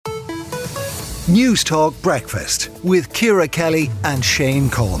News Talk Breakfast with Ciara Kelly and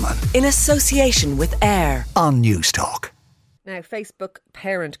Shane Coleman. In association with AIR on News Talk. Now, Facebook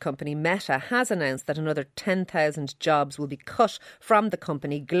parent company Meta has announced that another 10,000 jobs will be cut from the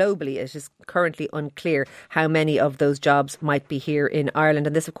company globally. It is currently unclear how many of those jobs might be here in Ireland.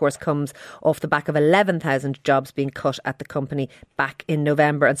 And this, of course, comes off the back of 11,000 jobs being cut at the company back in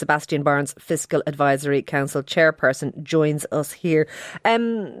November. And Sebastian Barnes, Fiscal Advisory Council chairperson, joins us here.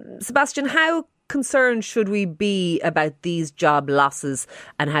 Sebastian, how concerned should we be about these job losses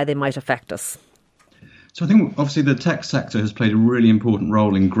and how they might affect us? So I think obviously the tech sector has played a really important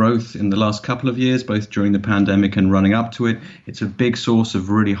role in growth in the last couple of years, both during the pandemic and running up to it. It's a big source of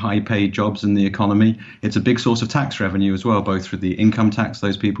really high paid jobs in the economy. It's a big source of tax revenue as well, both through the income tax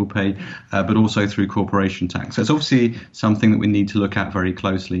those people pay, but also through corporation tax. So it's obviously something that we need to look at very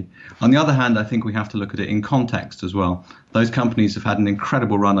closely. On the other hand, I think we have to look at it in context as well. Those companies have had an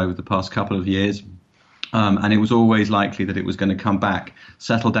incredible run over the past couple of years. And it was always likely that it was going to come back,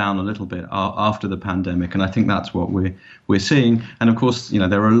 settle down a little bit after the pandemic. And I think that's what we're seeing. And of course, you know,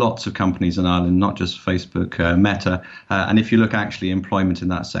 there are lots of companies in Ireland, not just Facebook, Meta. And if you look, actually, employment in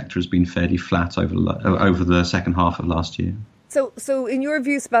that sector has been fairly flat over the second half of last year. So in your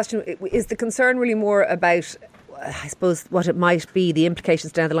view, Sebastian, is the concern really more about, I suppose, what it might be, the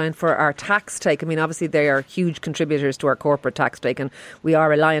implications down the line for our tax take? I mean, obviously they are huge contributors to our corporate tax take, and we are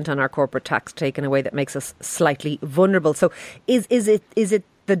reliant on our corporate tax take in a way that makes us slightly vulnerable. So is it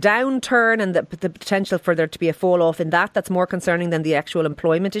the downturn and the potential for there to be a fall off in that's more concerning than the actual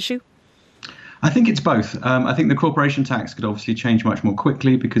employment issue? I think it's both. I think the corporation tax could obviously change much more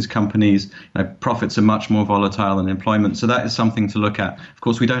quickly because companies' profits are much more volatile than employment. So that is something to look at. Of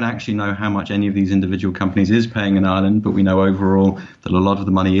course, we don't actually know how much any of these individual companies is paying in Ireland, but we know overall that a lot of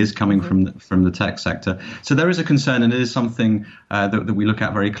the money is coming from the tech sector. So there is a concern, and it is something that we look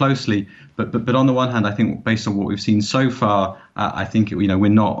at very closely. But on the one hand, I think based on what we've seen so far, I think we're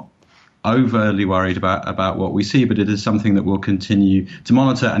not overly worried about what we see, but it is something that we'll continue to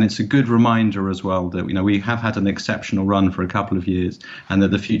monitor. And it's a good reminder as well that we have had an exceptional run for a couple of years, and that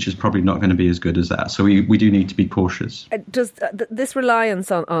the future is probably not going to be as good as that. So we do need to be cautious. Does this reliance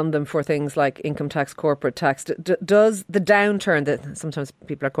on them for things like income tax, corporate tax, does the downturn that sometimes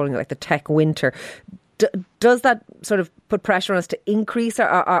people are calling it like the tech winter, does that sort of put pressure on us to increase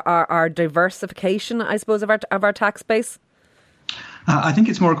our diversification, I suppose, of our tax base? I think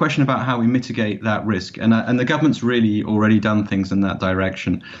it's more a question about how we mitigate that risk. And the government's really already done things in that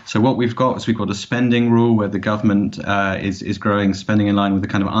direction. So what we've got is a spending rule where the government is growing spending in line with the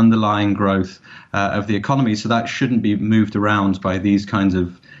kind of underlying growth of the economy. So that shouldn't be moved around by these kinds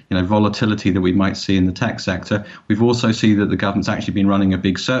of volatility that we might see in the tech sector. We've also seen that the government's actually been running a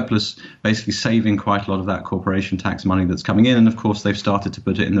big surplus, basically saving quite a lot of that corporation tax money that's coming in. And of course, they've started to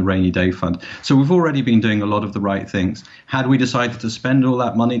put it in the rainy day fund. So we've already been doing a lot of the right things. Had we decided to spend all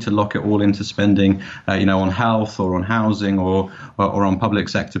that money, to lock it all into spending, on health or on housing or on public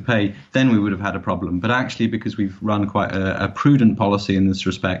sector pay, then we would have had a problem. But actually, because we've run quite a prudent policy in this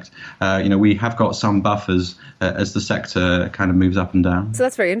respect, we have got some buffers as the sector kind of moves up and down. So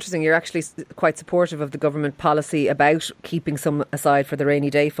that's very interesting. You're actually quite supportive of the government policy about keeping some aside for the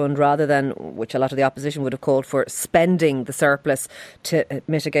rainy day fund rather than, which a lot of the opposition would have called for, spending the surplus to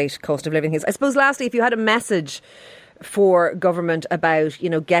mitigate cost of living. I suppose lastly, if you had a message for government about,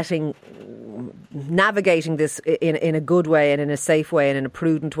 navigating this in a good way and in a safe way and in a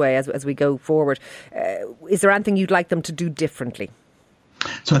prudent way as we go forward, is there anything you'd like them to do differently?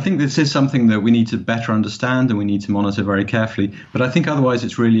 So I think this is something that we need to better understand and we need to monitor very carefully. But I think otherwise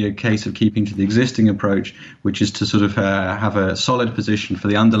it's really a case of keeping to the existing approach, which is to sort of have a solid position for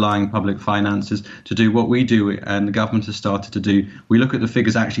the underlying public finances, to do what we do and the government has started to do. We look at the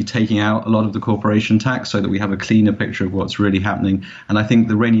figures actually taking out a lot of the corporation tax so that we have a cleaner picture of what's really happening. And I think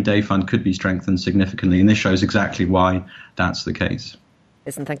the rainy day fund could be strengthened significantly. And this shows exactly why that's the case.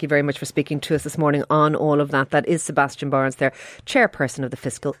 Listen, thank you very much for speaking to us this morning on all of that. That is Sebastian Barnes there, chairperson of the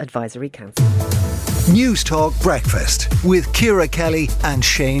Fiscal Advisory Council. News Talk Breakfast with Ciara Kelly and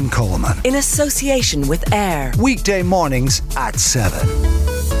Shane Coleman. In association with AIR. Weekday mornings at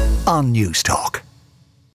 7 on News Talk.